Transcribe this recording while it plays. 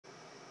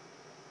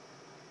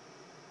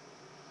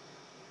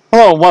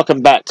Hello and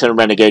welcome back to the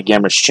Renegade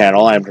Gamers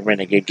channel. I'm the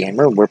Renegade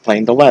Gamer and we're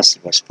playing The Last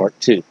of Us Part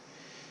 2.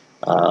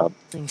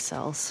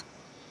 Cells.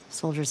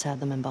 Soldiers had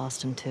them in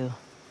Boston too.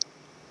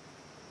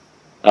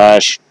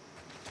 I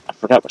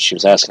forgot what she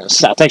was asking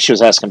us. I think she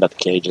was asking about the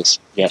cages.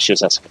 Yeah, she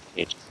was asking about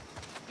the cages.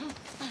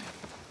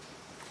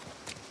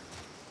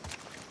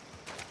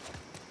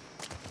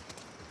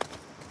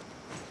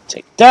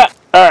 Take that.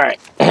 Alright.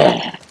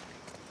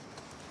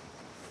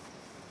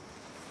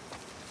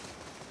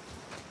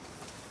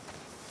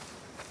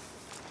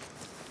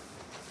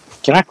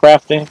 Can I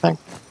craft anything?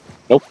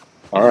 Nope.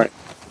 Alright.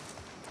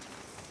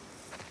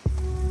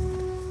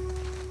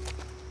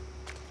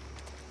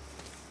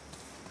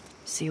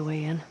 See a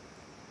way in?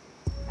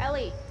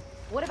 Ellie,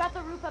 what about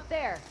the roof up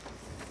there?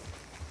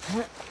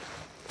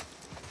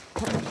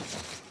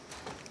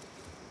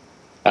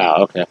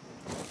 Oh, okay.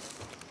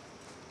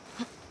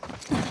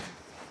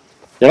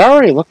 Did I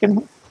already look in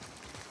here?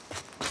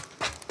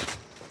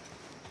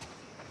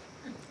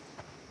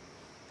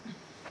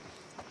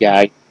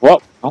 Yeah,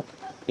 well, no,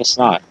 guess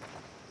not.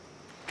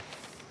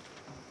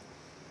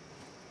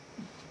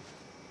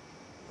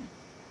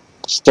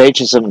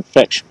 Stages of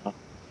infection.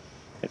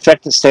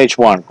 Infected stage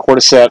 1.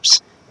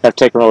 Cordyceps have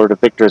taken over the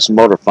victor's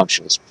motor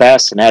functions.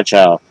 Fast and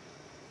agile.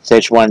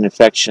 Stage 1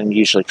 infection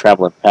usually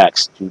travel in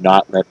packs. Do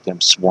not let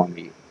them swarm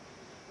you.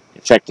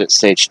 Infected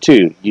stage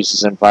 2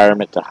 uses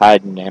environment to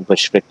hide and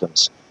ambush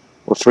victims.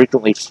 Will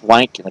frequently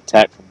flank and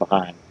attack from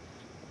behind.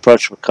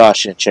 Approach with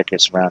caution and check your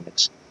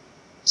surroundings.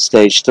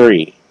 Stage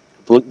 3.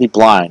 Completely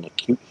blind.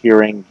 Acute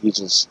hearing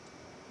uses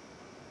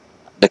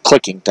the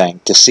clicking thing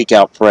to seek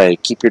out prey.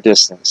 Keep your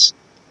distance.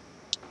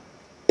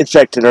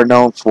 Infected are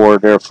known for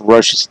their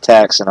ferocious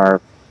attacks and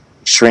are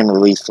extremely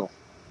lethal.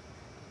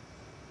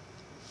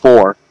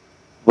 4.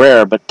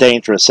 Rare but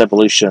dangerous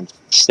evolution of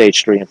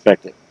stage 3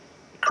 infected.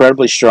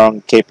 Incredibly strong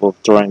and capable of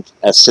throwing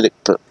acidic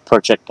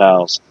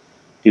projectiles.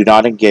 Do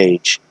not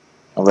engage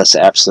unless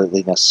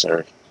absolutely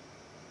necessary.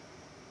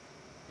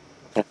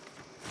 Okay.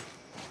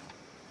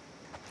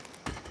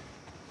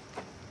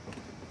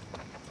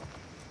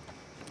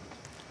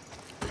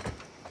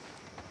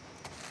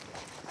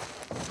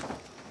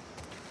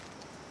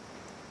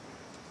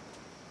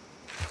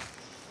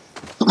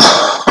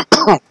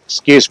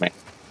 Excuse me.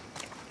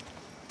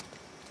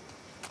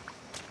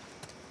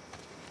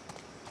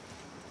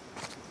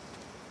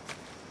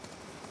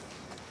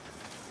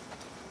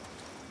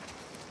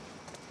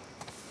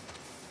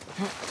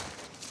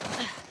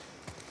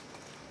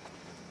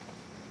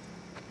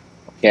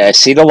 Okay, I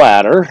see the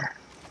ladder.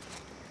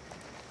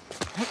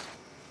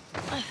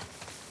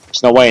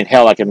 There's no way in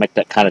hell I can make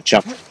that kind of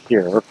jump from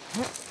here.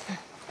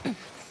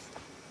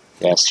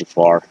 Yeah, it's too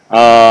far.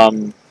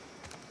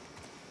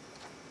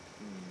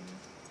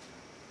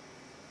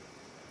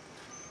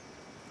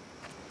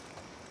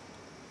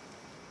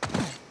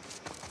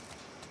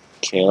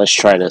 Okay, let's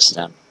try this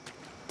then.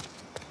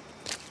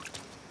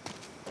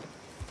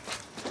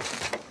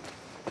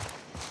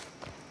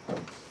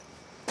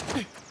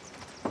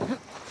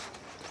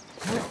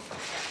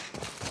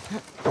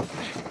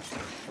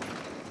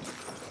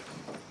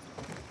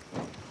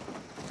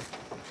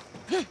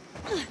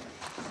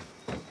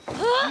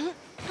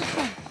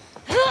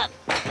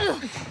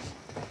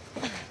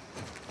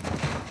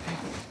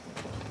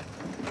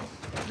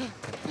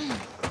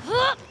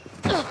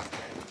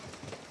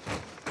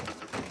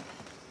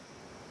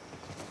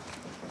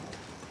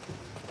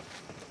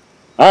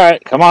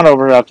 Alright, come on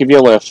over. I'll give you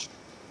a lift.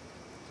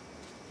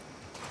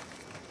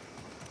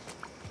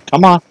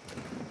 Come on.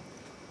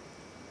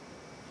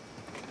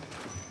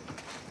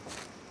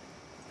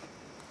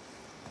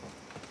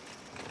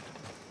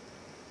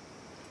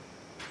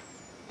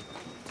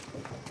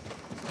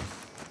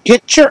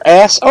 Get your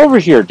ass over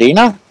here,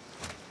 Dina.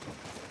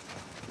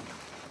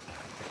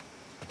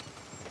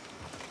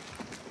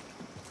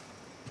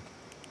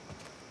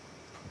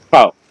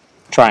 Oh,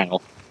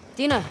 triangle.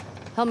 Dina,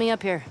 help me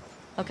up here.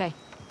 Okay.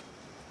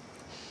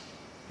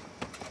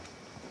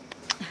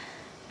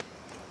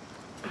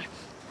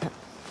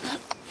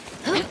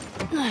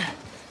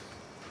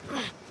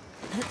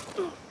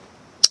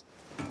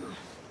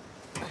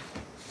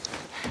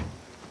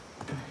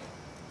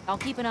 I'll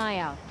keep an eye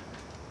out.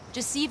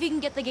 Just see if you can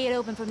get the gate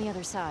open from the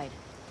other side.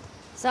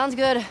 Sounds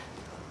good.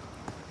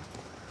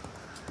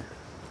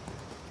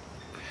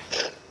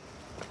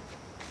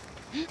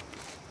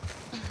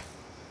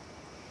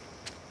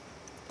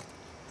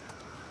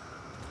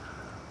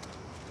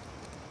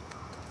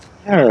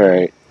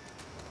 Alright.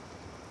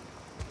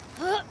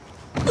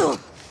 Oh,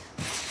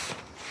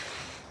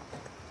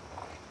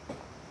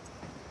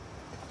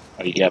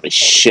 you gotta be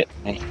shitting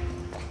me.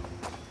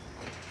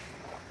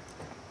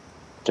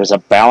 There's a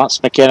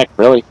balance mechanic?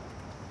 Really?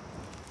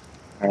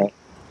 Alright.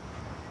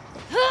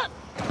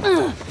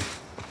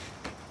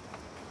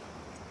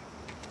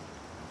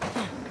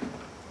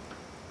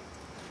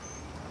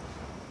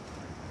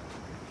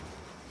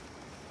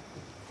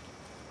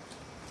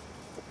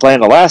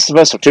 Playing The Last of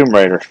Us or Tomb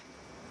Raider?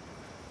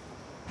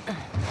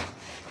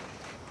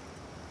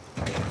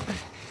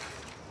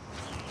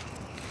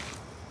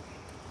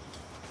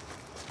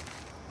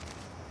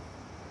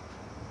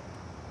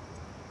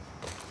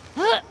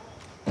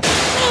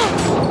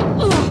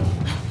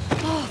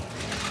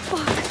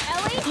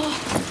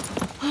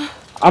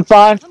 I'm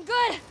fine. I'm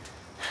good.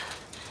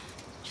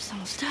 Just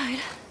almost died.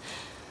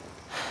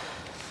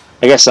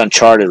 I guess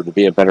Uncharted would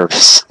be a better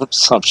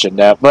assumption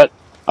now, but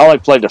I only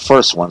played the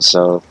first one,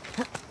 so.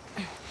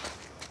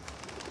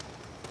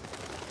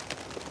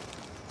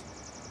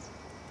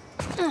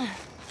 Where are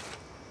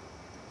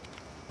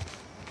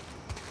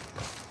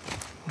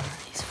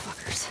these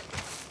fuckers?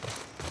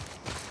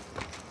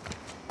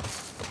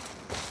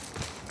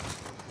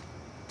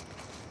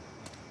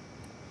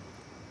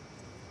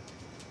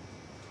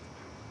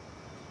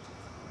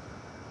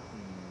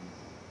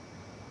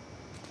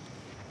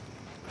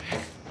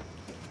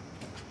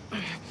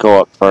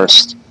 Go up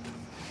first.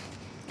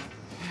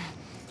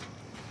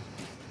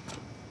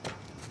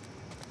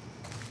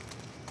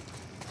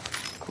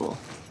 Cool.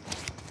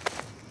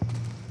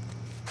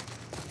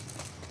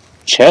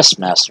 Chess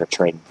Master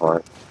trading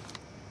part.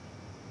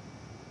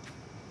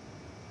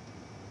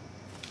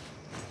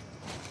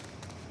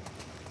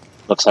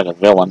 Looks like a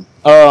villain.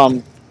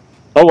 Oh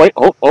wait.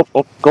 Go.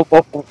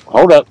 Oh,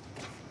 hold up.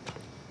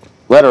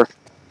 Letter.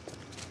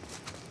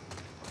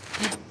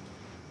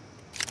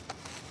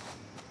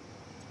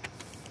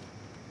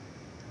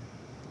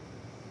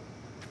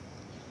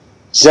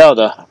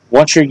 Zelda,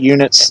 once your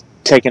unit's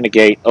taken the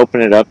gate,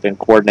 open it up and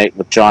coordinate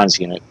with John's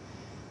unit.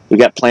 We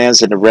got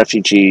plans in the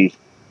refugee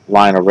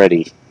line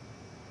already.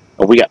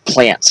 Oh, we got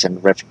plants in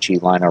the refugee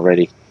line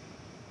already.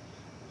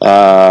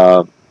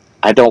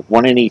 I don't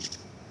want any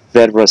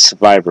Fedra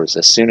survivors.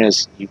 As soon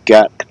as you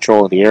got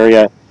control of the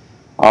area,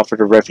 offer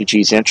the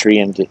refugees entry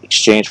in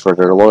exchange for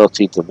their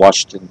loyalty to the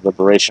Washington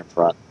Liberation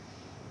Front.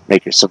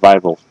 Make your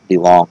survival be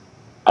long,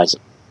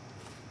 Isaac.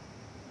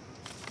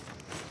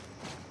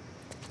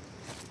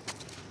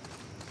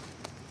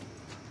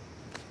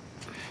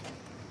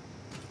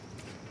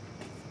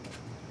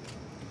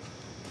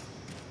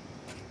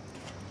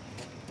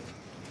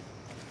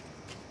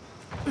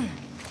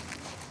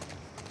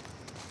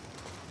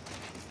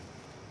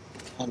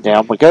 And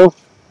down we go.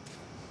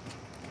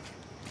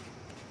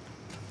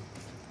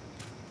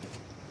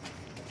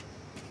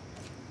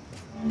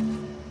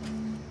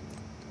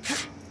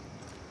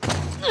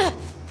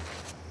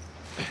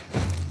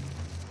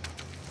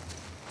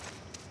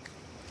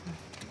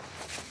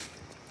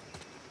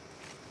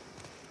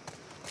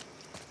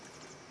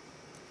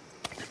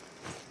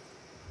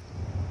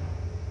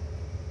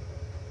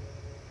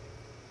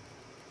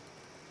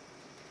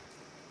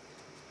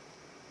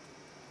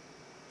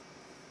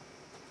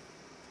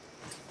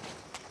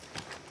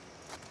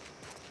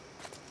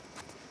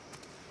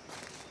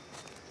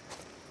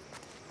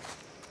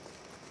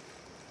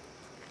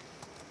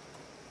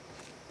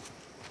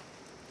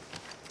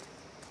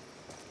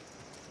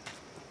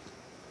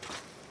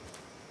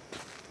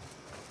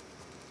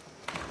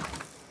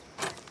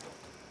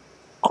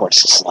 Of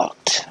course it's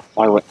locked.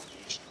 Why would...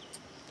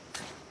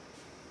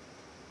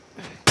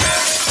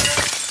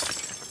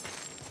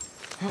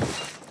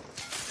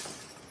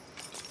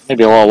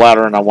 Maybe a little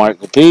louder than I want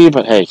it to be,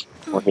 but hey,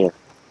 we're here.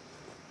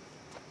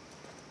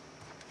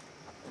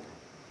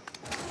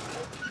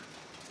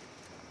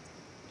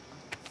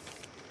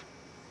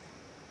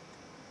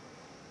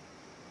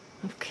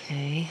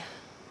 Okay.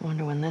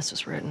 Wonder when this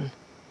was written.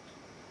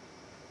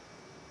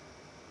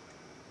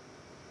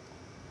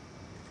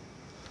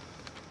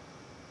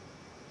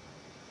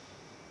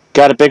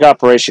 Got a big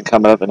operation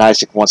coming up, and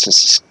Isaac wants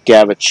us to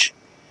scavenge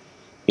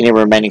any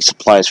remaining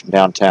supplies from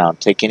downtown.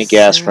 Take any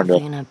gas from the...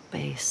 Serafina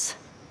base.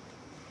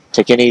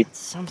 Take any That's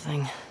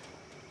something.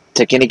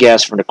 Take any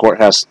gas from the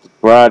courthouse, the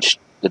garage,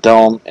 the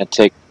dome, and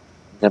take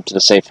them to the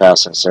safe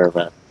house in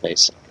Serafina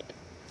base. Okay.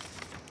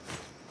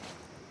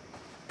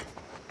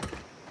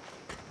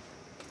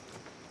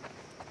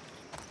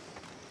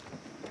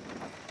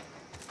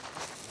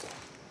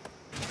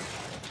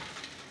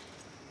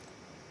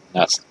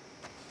 That's...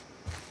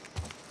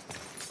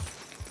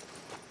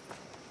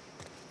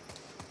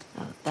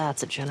 Oh,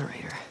 that's a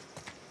generator.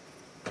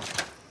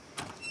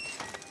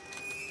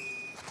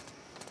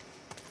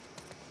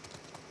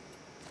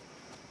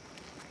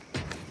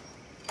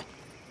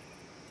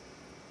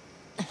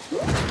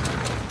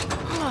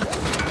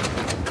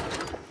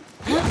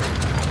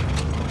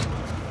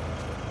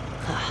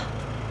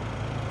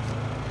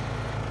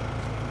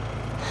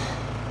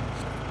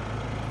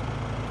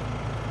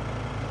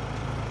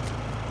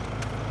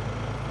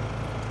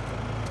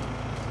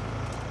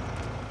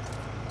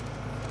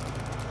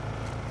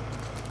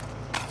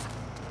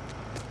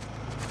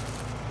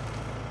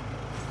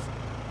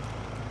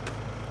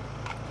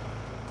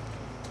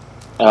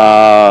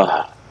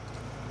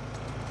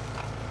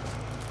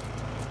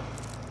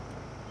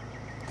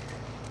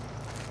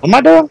 What am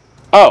I doing?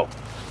 Oh.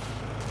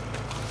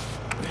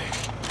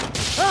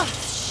 Oh,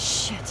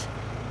 shit.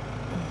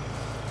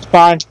 It's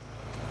fine.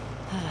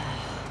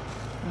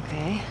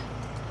 Okay.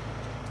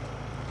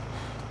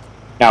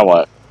 Now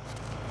what?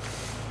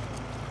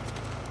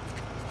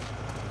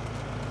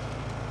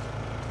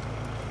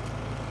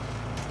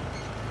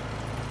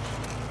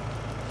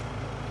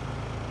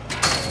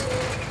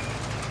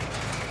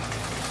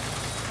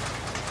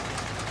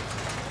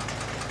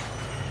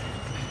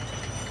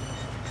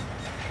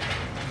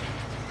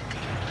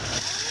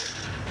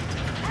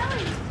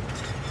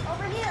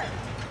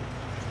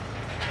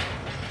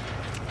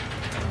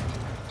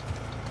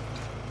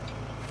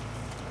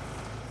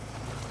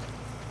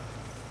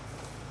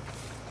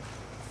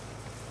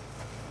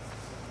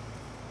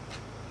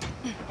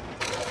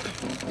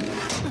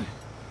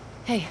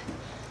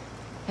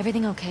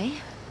 Everything okay?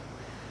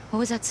 What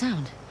was that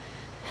sound?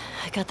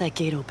 I got that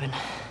gate open.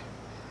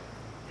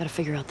 Gotta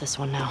figure out this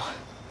one now.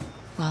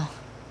 Well,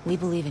 we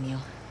believe in you.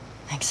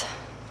 Thanks.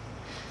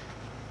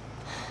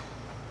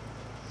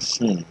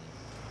 Hmm.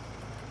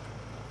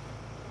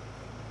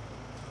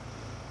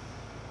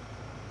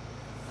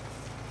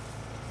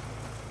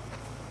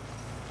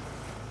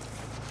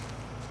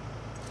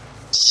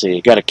 Let's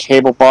see, got a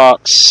cable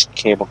box.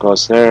 Cable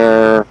goes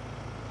there.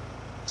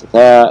 To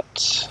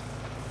that.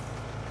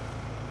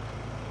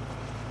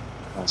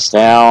 Goes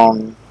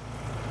down.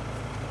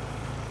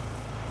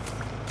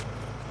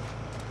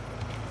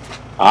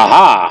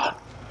 Aha!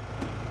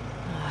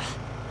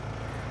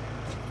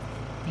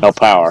 No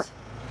power.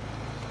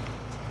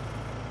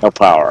 No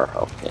power.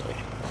 Okay.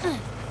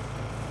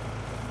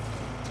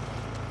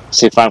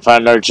 See if I can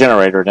find another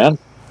generator then.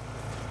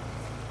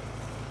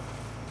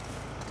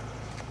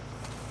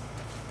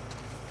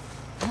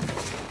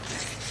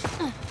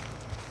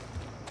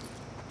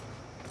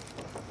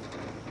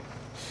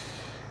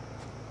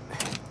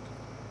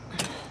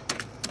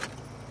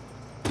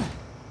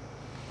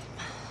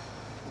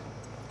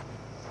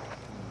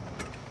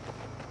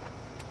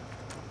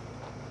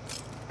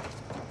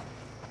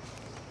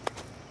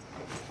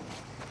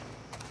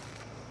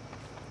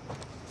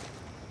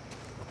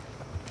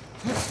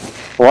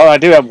 Well, I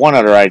do have one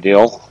other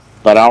ideal,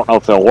 but I don't know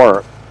if it'll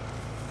work.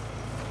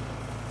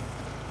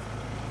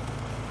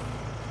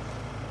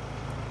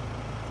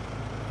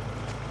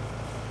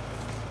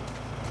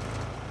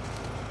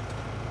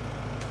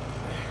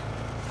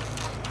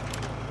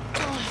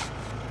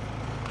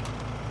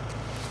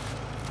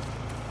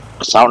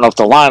 So I don't know if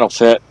the line will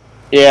fit.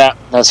 Yeah,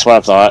 that's what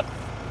I thought.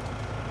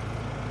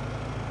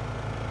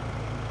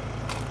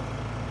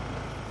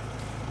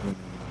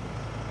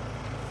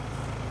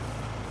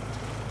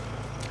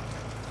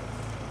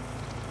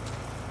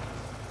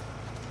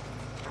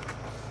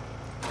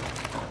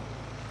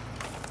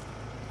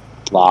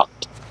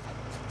 Locked.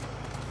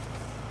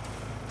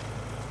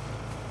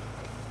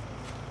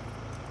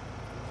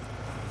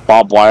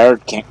 Bob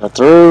wired, can't go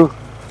through.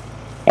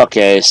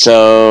 Okay,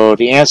 so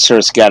the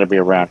answer's got to be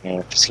around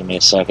here. Just give me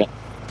a second.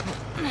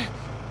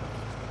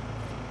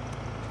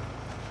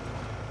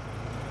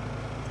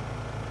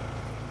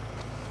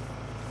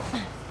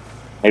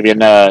 Maybe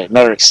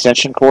another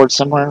extension cord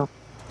somewhere?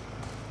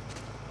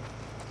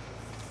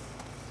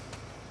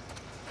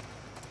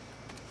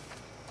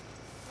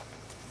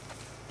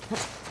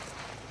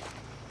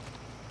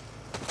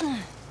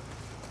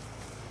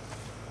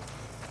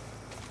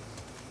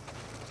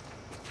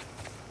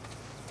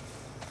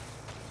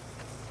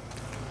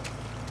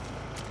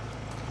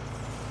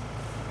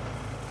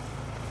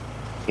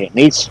 It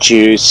needs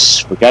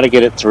juice. We got to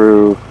get it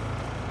through.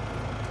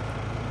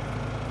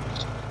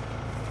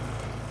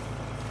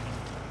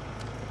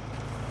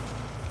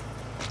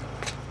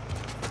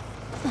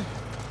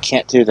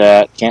 Can't do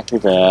that. Can't do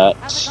that.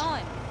 How's it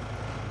going?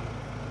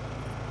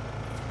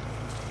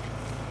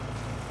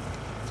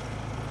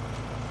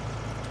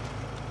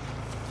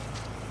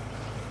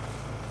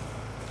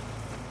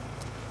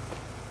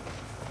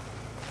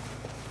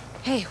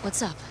 Hey,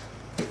 what's up?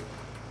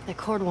 That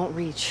cord won't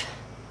reach.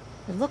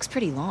 It looks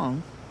pretty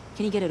long.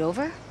 Can you get it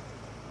over?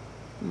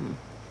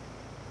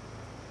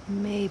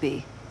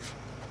 Maybe.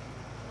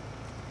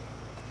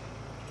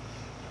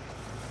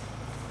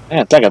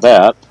 Yeah, think of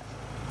that.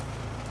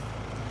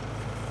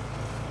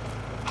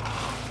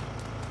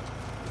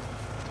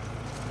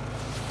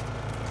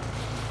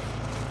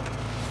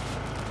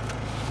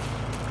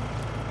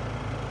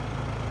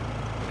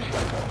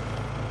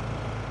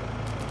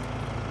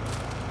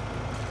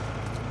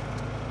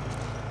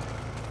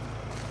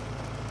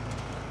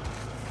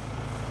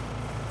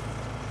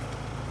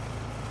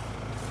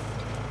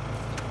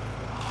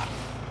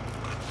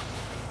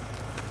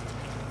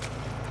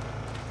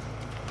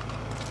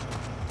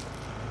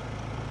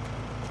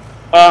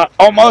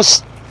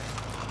 Almost.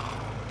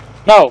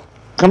 No,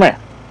 come here.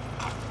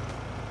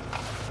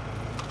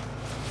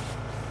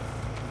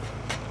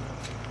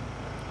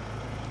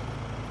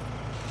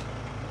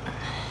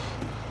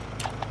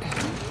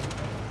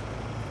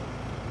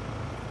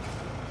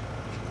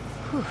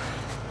 Whew.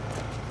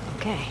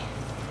 Okay.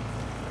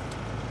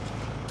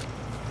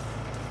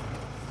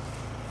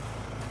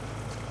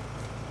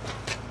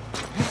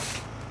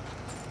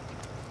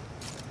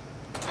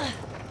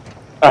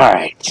 All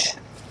right.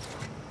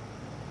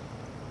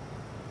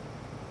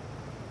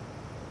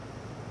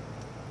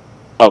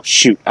 Oh,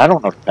 shoot. I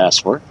don't know the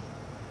password.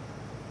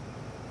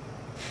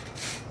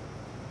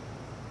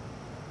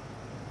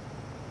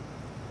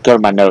 Go to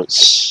my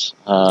notes.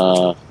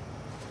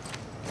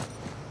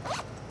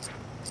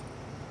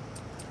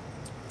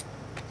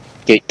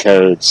 Gate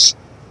codes.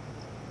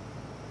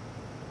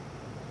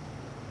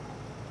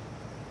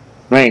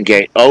 Main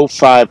gate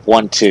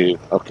 0512.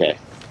 Okay.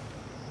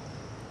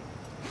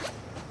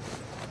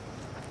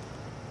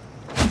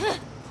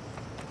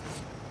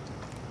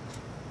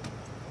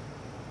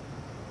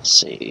 Let's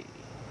see.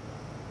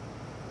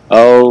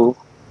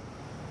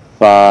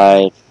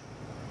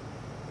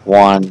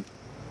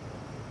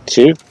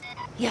 0512.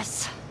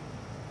 Yes.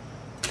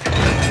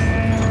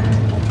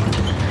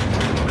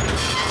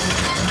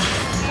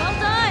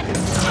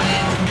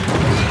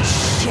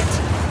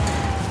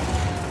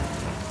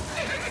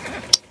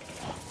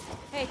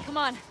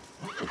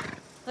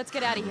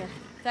 out of here.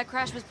 That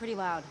crash was pretty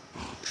loud.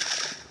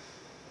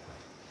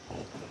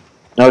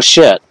 No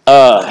shit.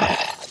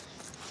 I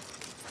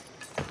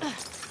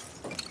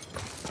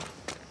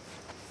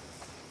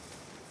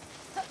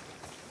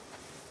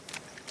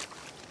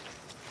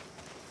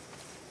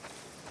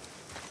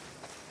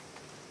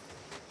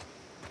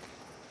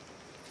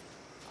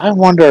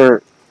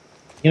wonder.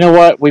 You know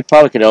what? We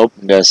probably could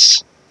open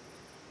this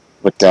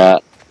with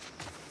that.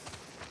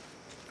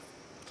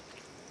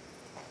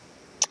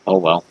 Oh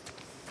well.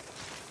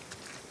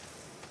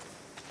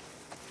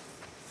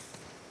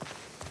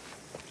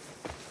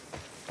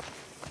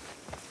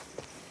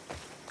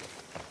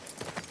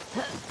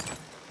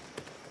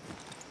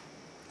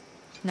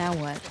 Now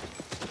what?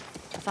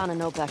 I found a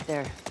note back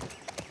there.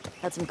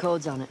 Had some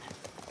codes on it.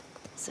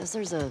 Says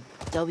there's a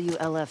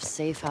WLF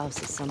safe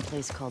house at some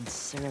place called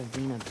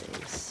Saravina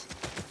Base.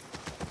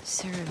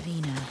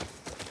 Saravina.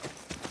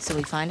 So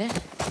we find it?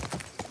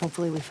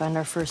 Hopefully we find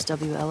our first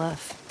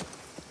WLF.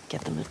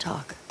 Get them to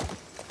talk.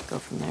 Go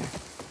from there.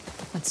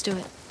 Let's do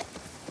it.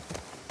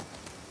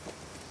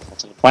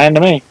 That's a plan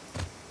to me.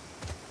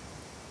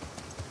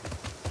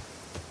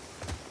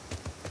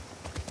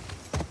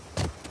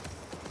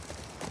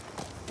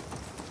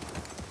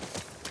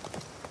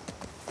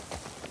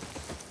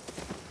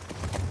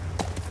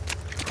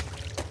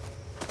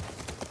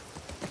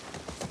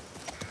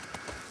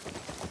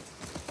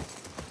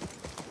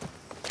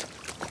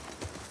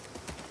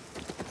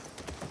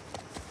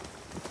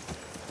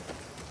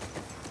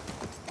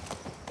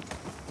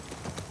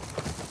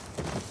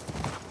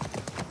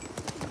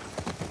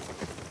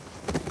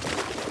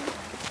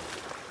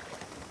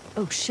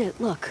 Oh shit,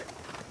 look.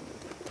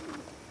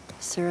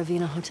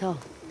 Saravina Hotel.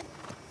 Well,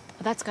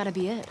 that's gotta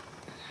be it.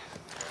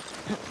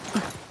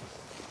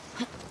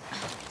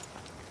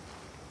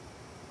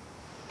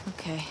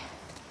 Okay.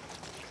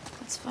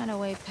 Let's find a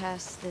way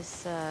past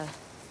this,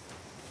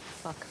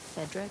 fuck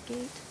Fedra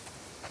gate?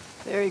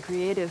 Very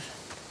creative.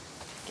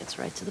 Gets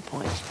right to the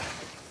point.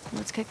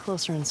 Let's get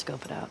closer and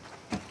scope it out.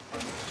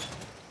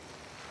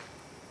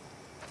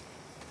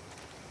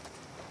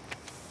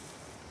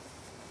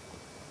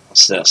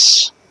 What's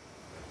this?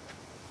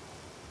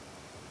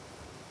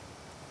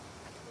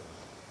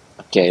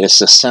 Okay,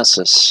 this is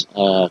census.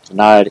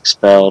 Denied,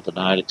 expelled,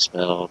 denied,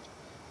 expelled.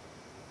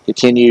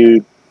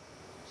 Continued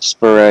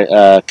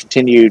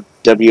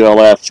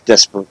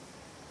WLF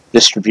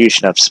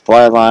distribution of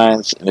supply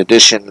lines. In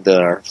addition to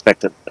the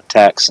expected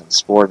attacks and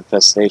spore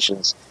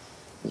infestations,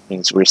 it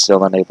means we're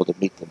still unable to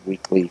meet the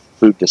weekly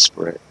food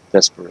distribution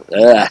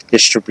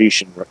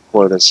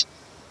quotas.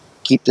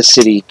 Keep the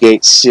city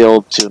gates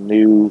sealed to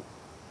new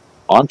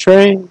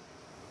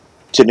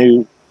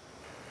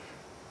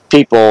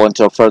people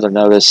until further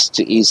notice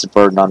to ease the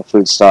burden on the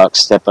food stocks.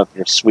 Step up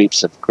your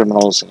sweeps of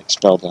criminals and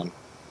expel them.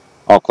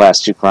 All Class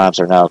 2 crimes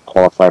are now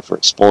qualified for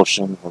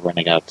expulsion. We're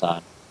running out of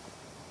time.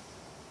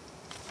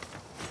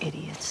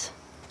 Idiots.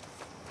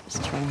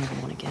 Just turning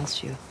everyone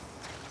against you.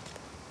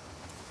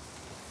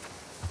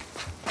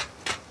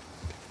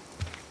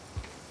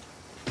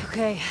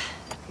 Okay,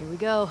 here we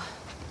go.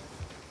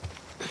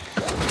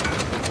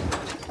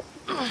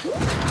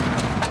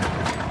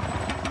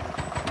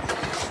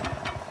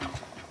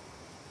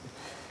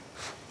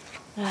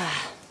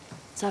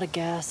 It's out of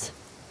gas.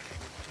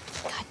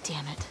 God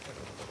damn it.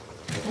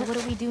 Well, what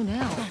do we do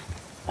now?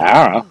 I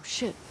don't know. Oh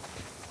shit.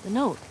 The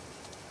note.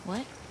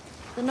 What?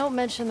 The note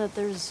mentioned that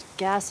there's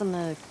gas in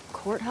the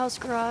courthouse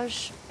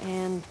garage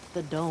and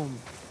the dome.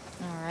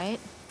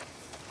 Alright.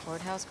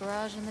 Courthouse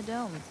garage and the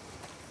dome.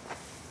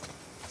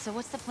 So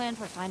what's the plan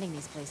for finding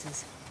these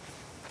places?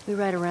 We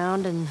ride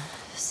around and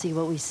see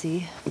what we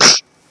see.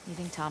 You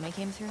think Tommy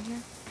came through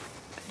here?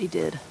 Bet he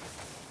did.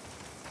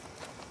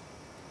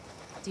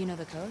 Do you know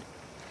the code?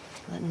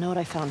 That note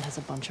I found has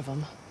a bunch of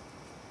them.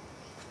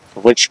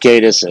 Which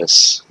gate is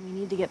this? We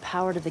need to get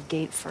power to the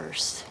gate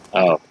first.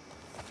 Oh.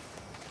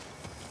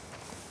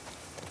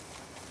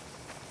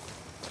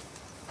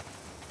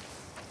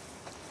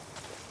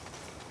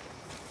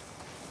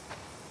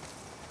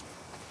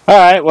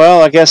 Alright,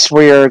 well, I guess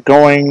we are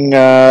going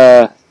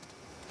that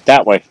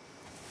way.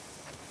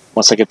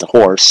 Once I get the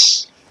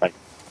horse. If I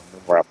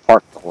remember where I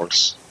parked the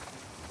horse.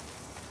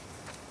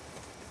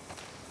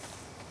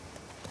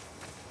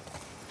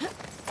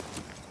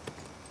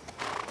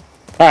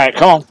 Alright,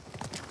 come on.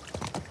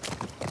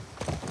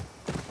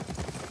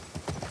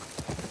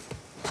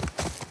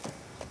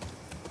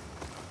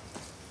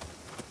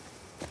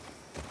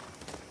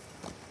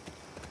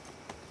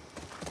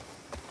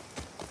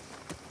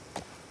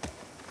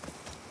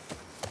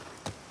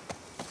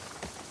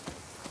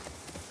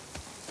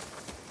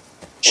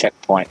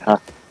 Checkpoint, huh?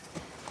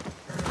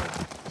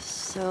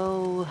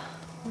 So,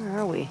 where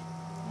are we?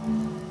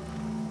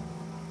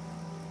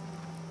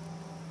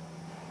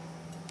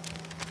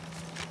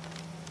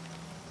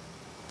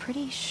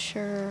 Pretty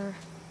sure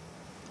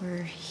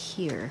we're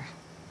here.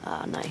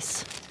 Ah,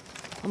 nice.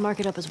 I'll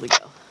mark it up as we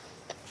go.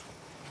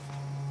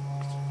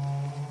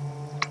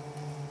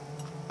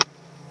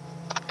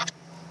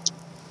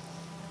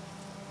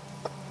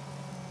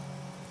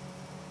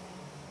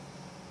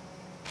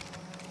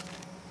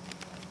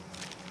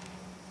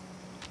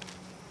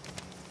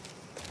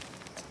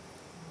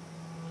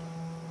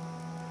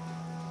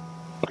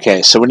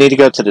 Okay, so we need to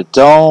go to the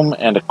dome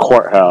and the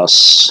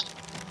courthouse.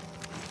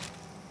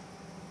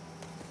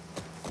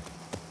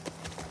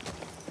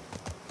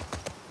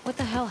 What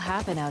the hell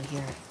happened out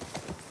here?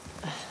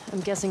 I'm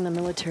guessing the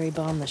military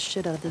bombed the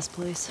shit out of this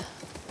place.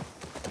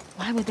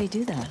 Why would they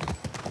do that?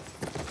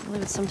 Well, they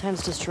would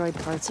sometimes destroy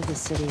parts of the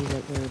city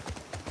that were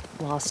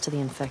lost to the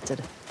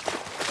infected.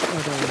 Or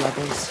the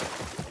rebels.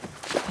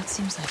 That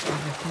seems like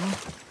overkill.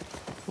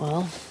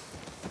 Well,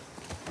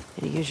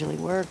 it usually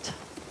worked.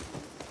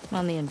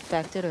 On the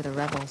infected or the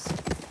rebels?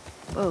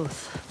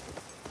 Both.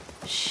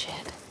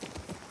 Shit.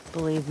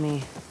 Believe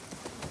me.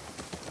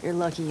 You're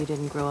lucky you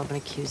didn't grow up in a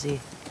QZ.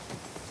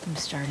 I'm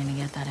starting to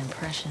get that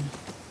impression.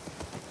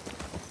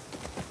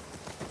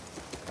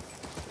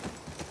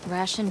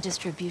 Ration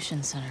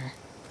Distribution Center.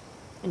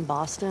 In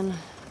Boston,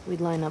 we'd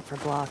line up for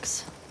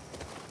blocks.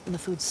 And the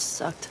food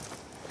sucked.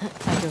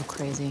 I go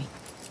crazy.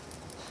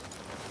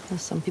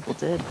 Some people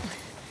did.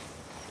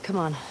 Come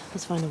on,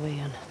 let's find a way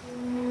in.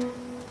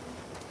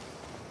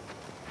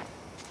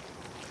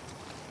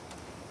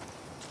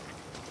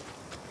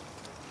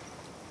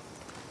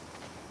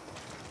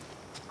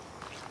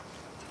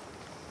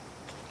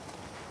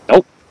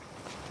 Nope.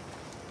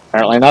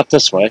 Apparently not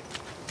this way.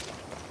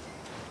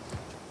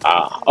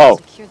 Oh.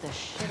 Secure the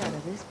shit out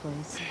of this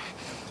place.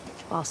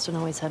 Boston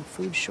always had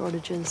food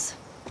shortages.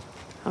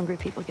 Hungry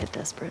people get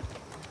desperate.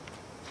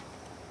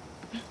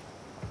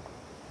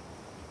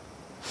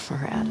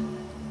 Rad.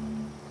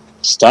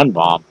 Stun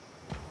bomb.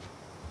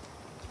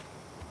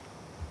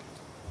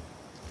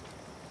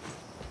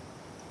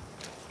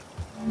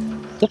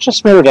 That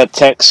just mirrored that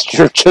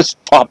texture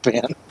just pop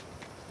in.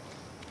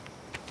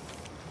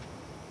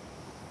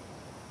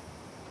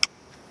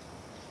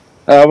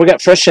 We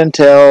got fresh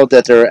intel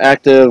that there are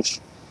active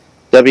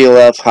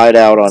WLF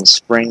hideout on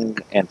Spring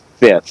and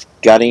 5th.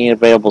 Got any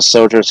available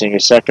soldiers in your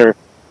sector?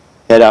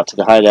 Head out to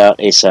the hideout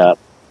ASAP.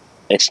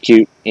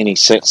 Execute any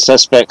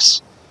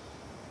suspects.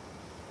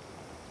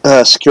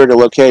 Secure the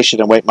location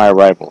and wait my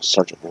arrival,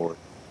 Sergeant Ward.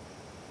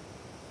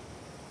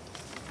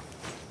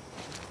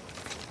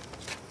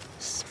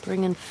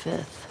 Spring and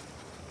 5th.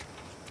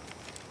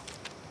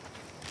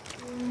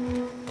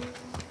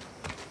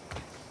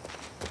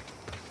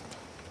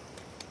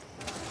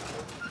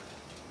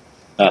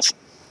 Nothing.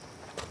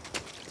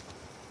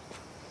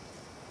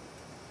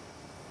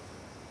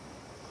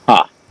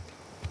 Huh.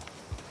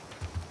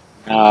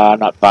 No, I'm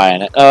not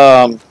buying it.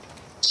 Let's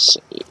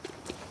see.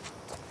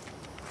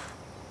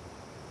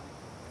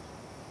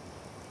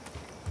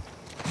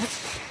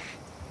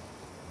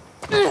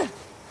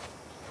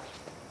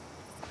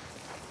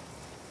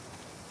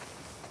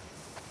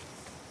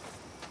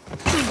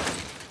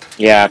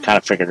 Yeah, I kind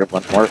of figured it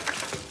wouldn't work.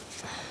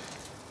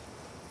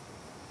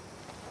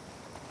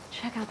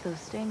 Check out those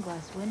stained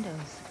glass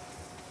windows.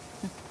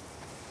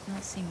 I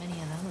don't see many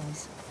of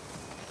those.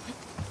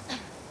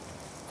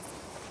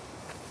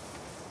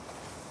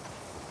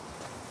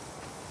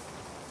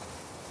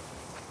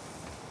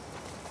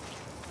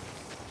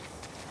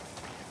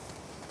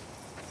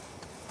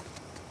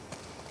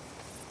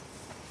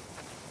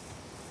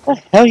 What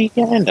the hell you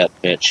get in that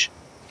bitch?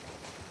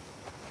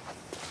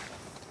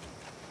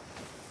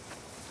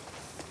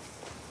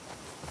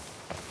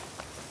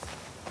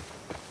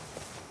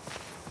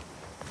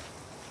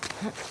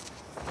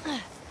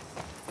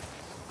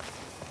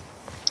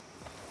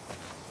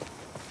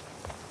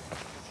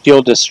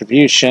 Fuel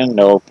distribution,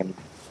 no open.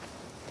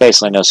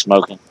 Basically no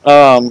smoking.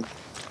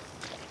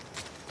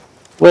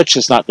 Which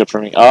is not good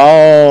for me.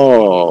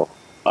 Oh.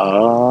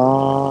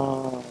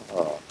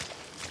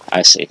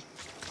 I see.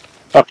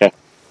 Okay.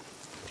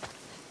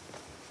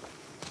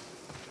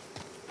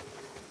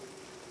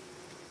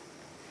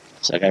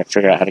 So I gotta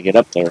figure out how to get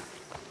up there.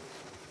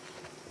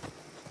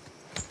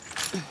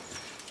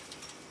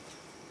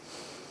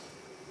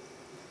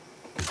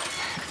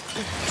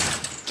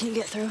 Can you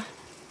get through?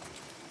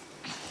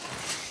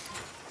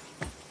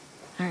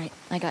 All right,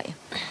 I got you.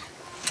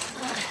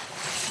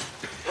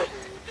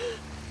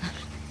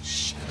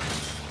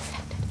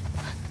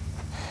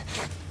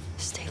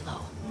 Stay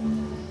low.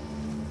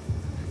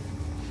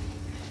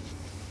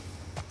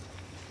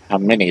 How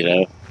many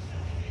though?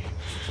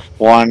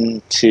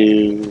 1,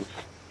 2.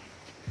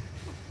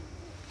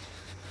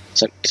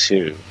 It's like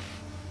 2.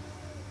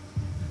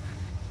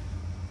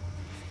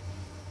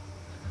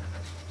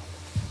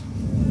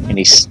 And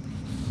he's.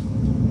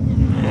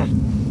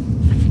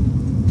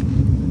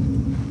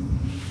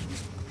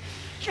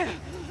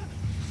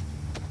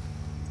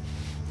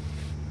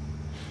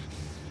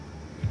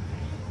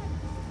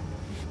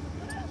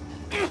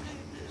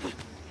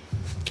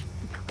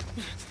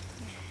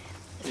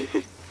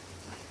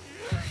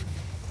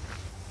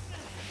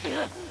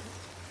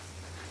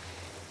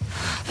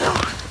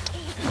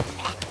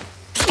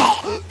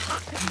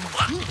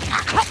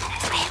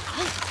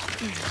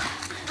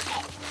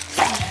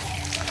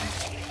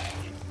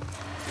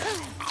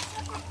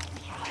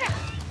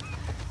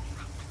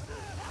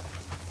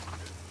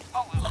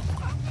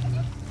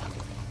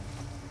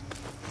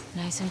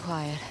 Nice and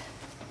quiet.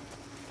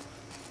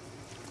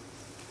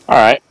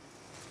 Alright.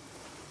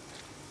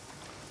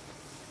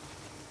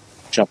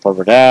 Jump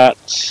over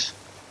that.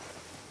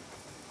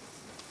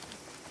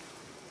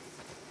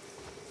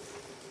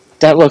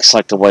 That looks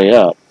like the way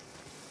up.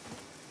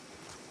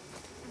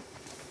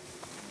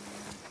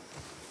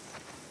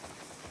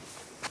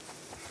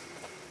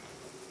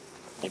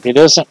 Maybe it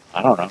isn't.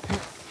 I don't know.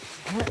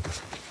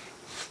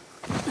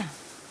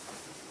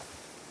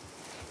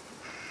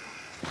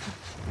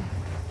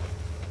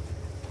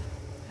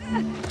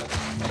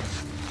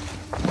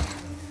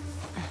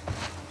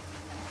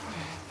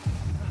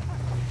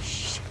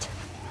 Shit.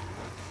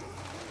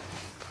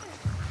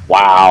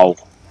 Wow.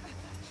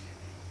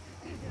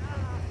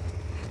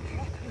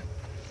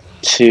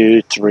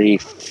 2, 3,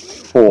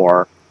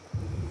 4.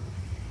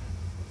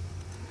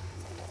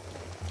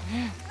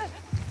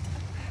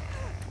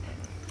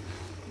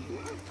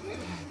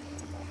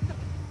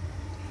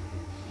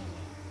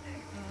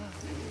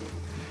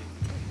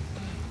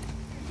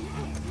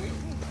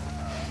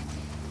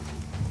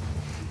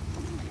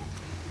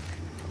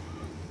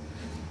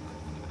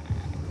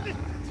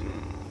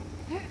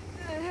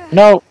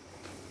 No.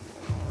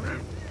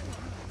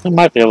 We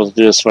might be able to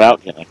do this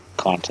without getting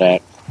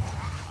contact.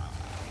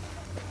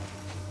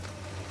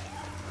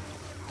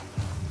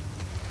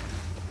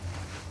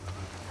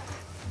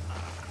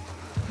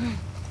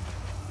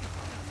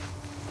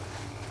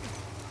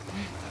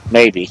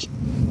 Maybe.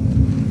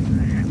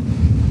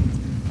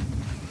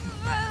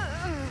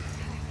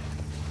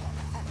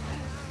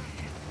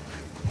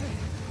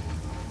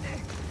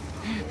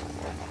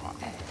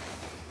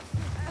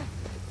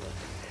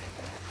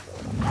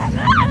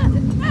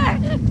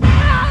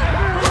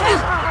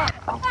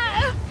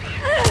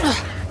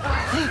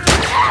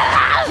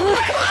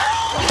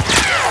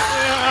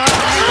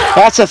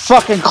 That's a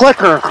fucking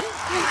clicker.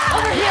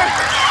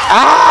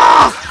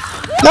 Ah!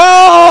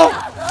 No!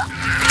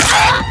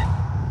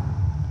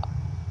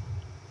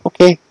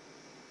 Okay.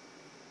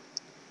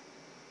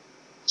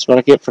 That's what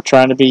I get for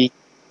trying to be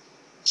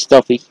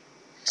stealthy.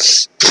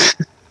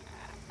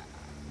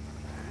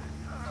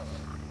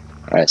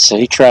 Alright, so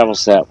he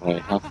travels that way,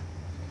 huh?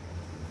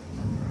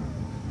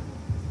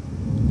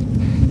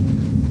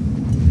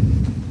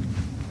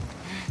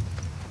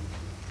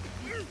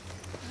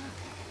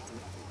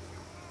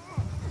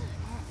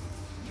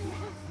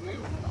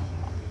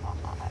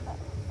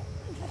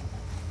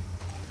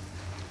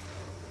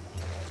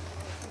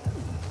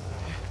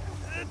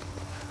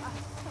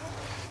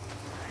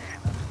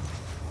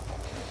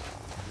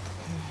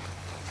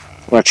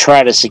 I'm going to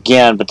try this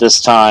again, but this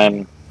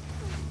time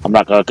I'm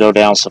not going to go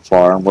down so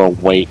far, and we'll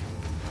wait.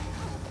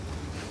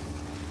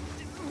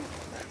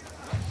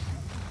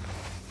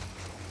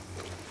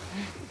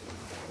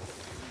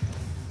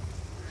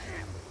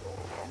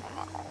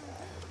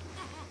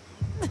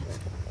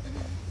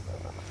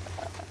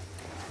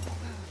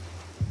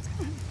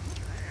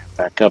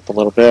 Back up a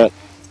little bit.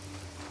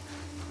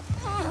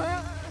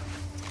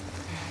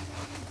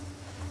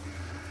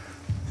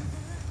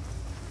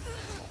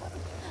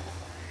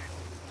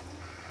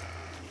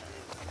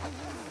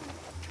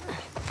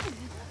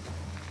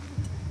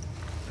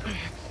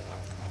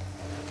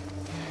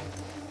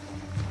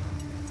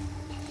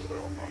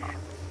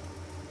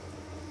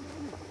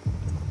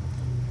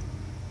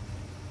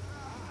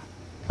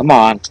 Come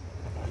on.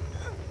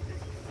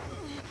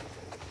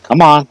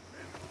 Come on.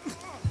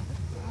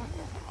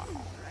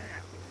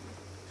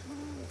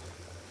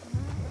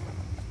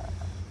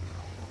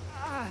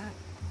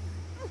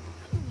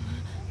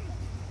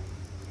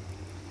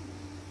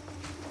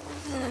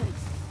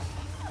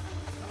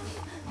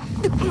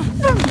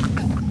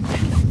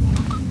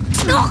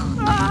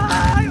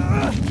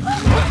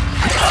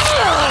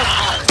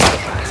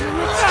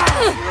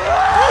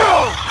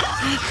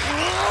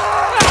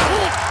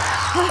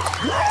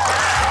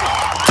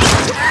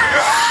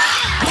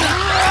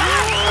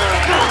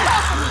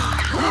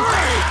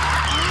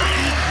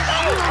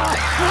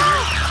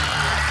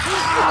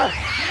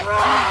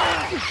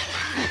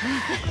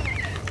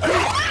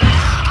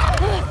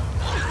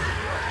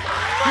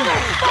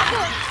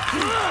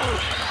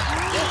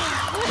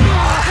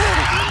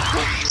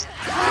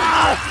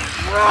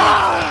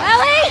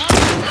 Ellie!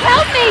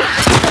 Help me!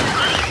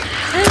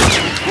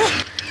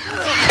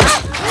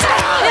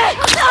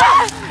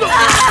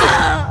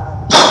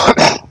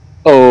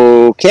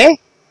 Okay.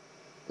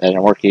 That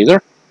didn't work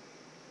either.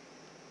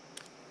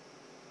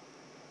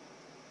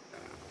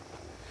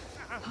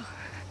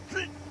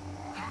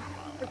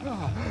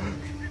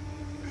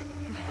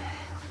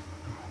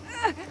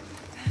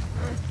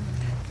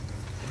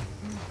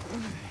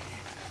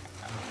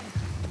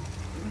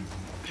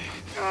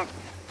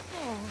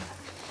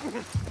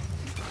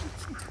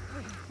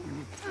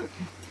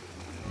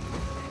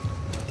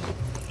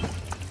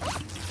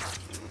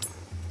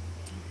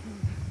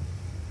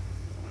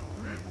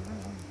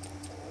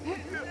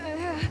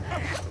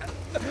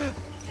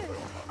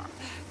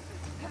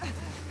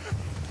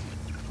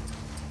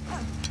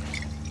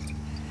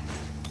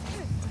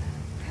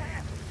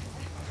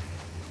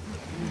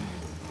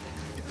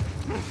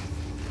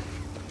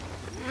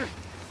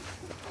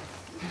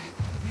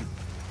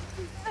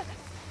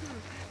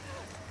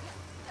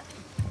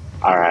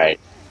 All right.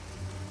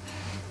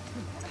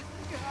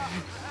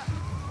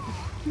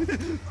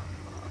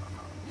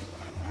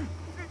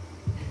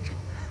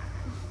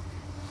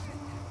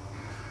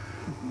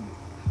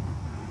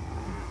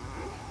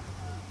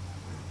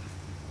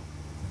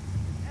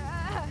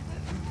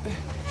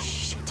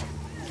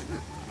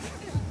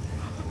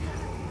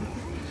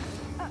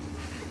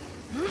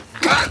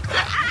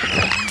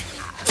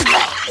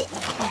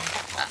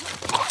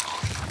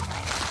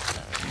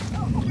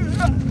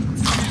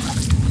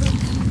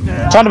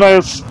 Time to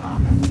move.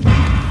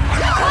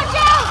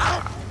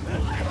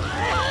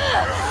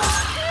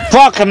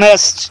 Fuck, I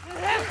missed.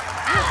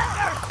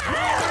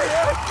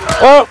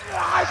 Oh.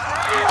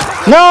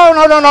 No,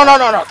 no, no, no, no,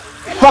 no, no.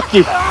 Fuck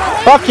you.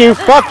 Fuck you.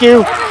 Fuck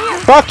you.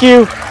 Fuck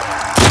you.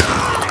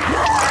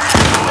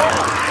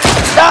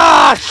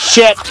 Ah,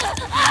 shit.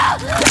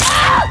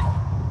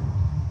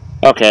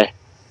 Okay.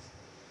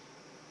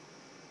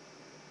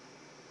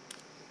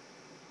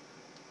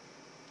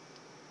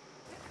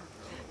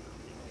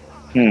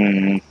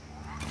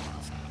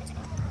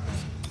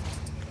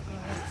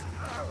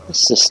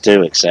 What's this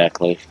do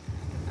exactly?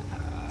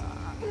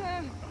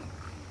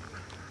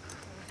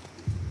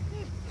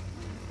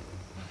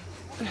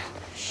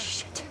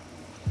 Shit.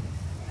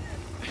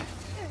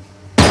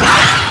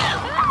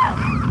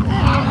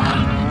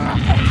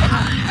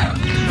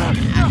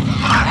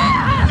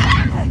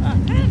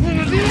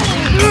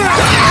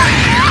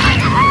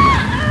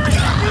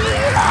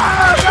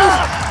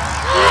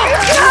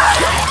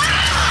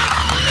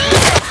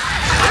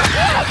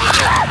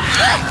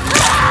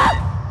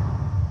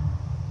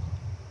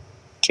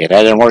 Okay,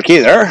 that didn't work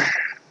either.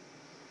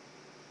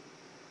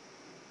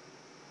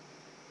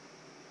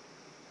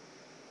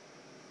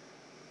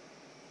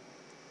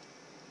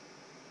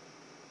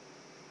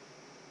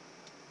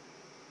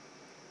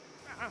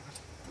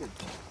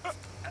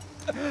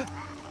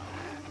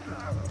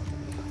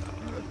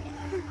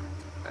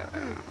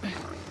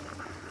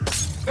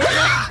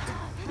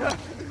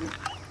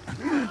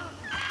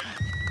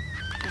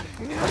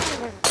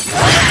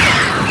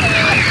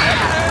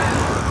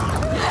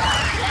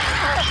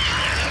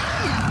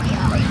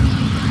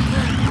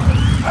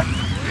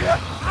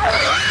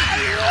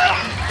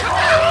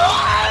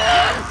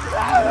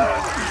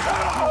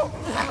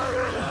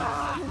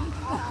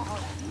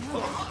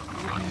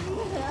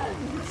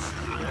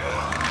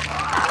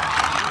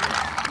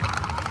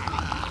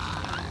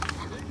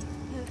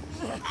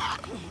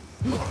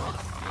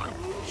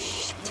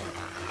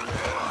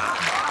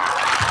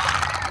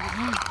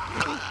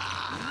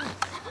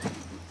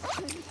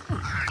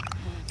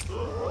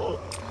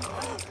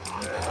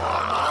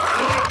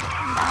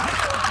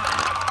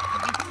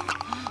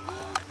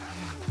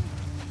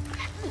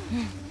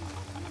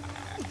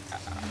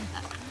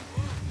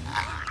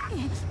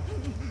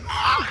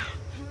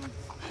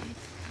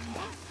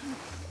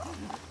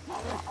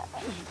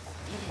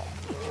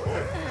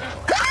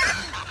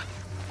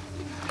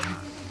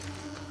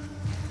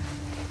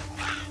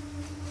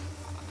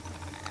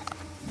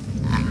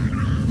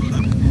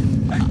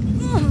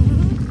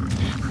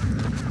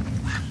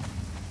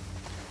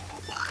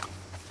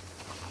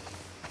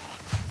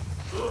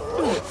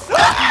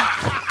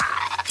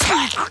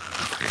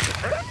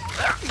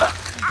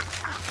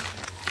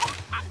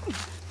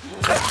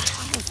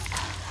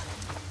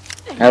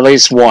 At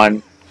least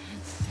one.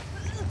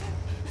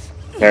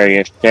 There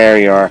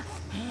you are.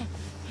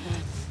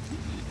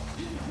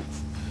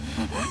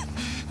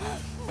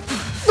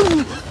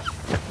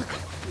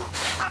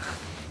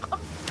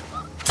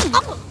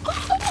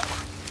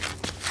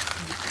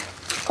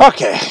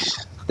 Okay,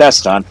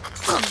 that's done.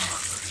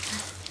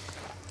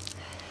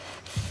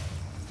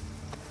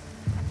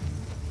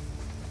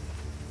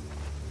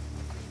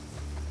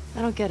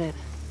 I don't get it.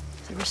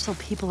 If there were still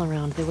people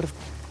around, they would have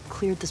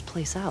cleared this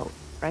place out,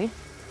 right?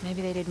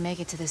 Maybe they didn't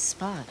make it to this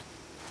spot.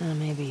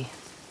 Maybe.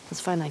 Let's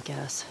find that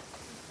gas.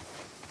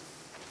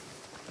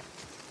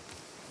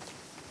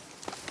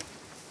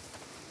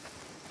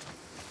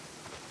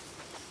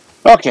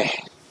 Okay.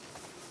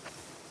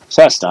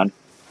 So that's done.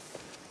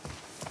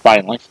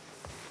 Finally.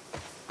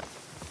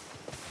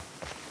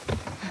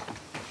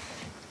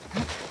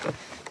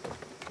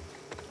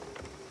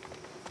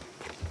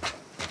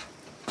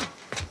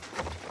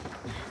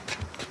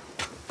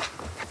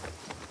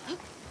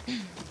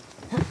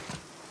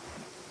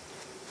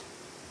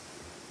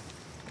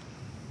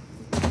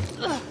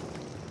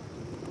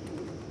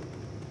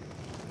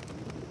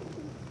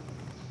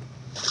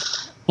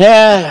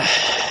 Yeah.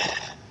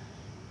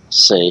 Let's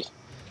see.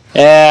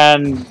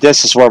 And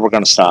this is where we're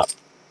going to stop.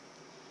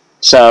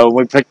 So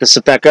when we pick this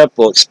back up,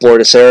 we'll explore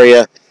this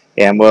area,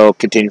 and we'll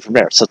continue from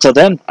there. So till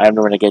then, I'm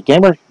the Renegade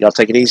Gamer. Y'all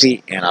take it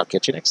easy, and I'll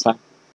catch you next time.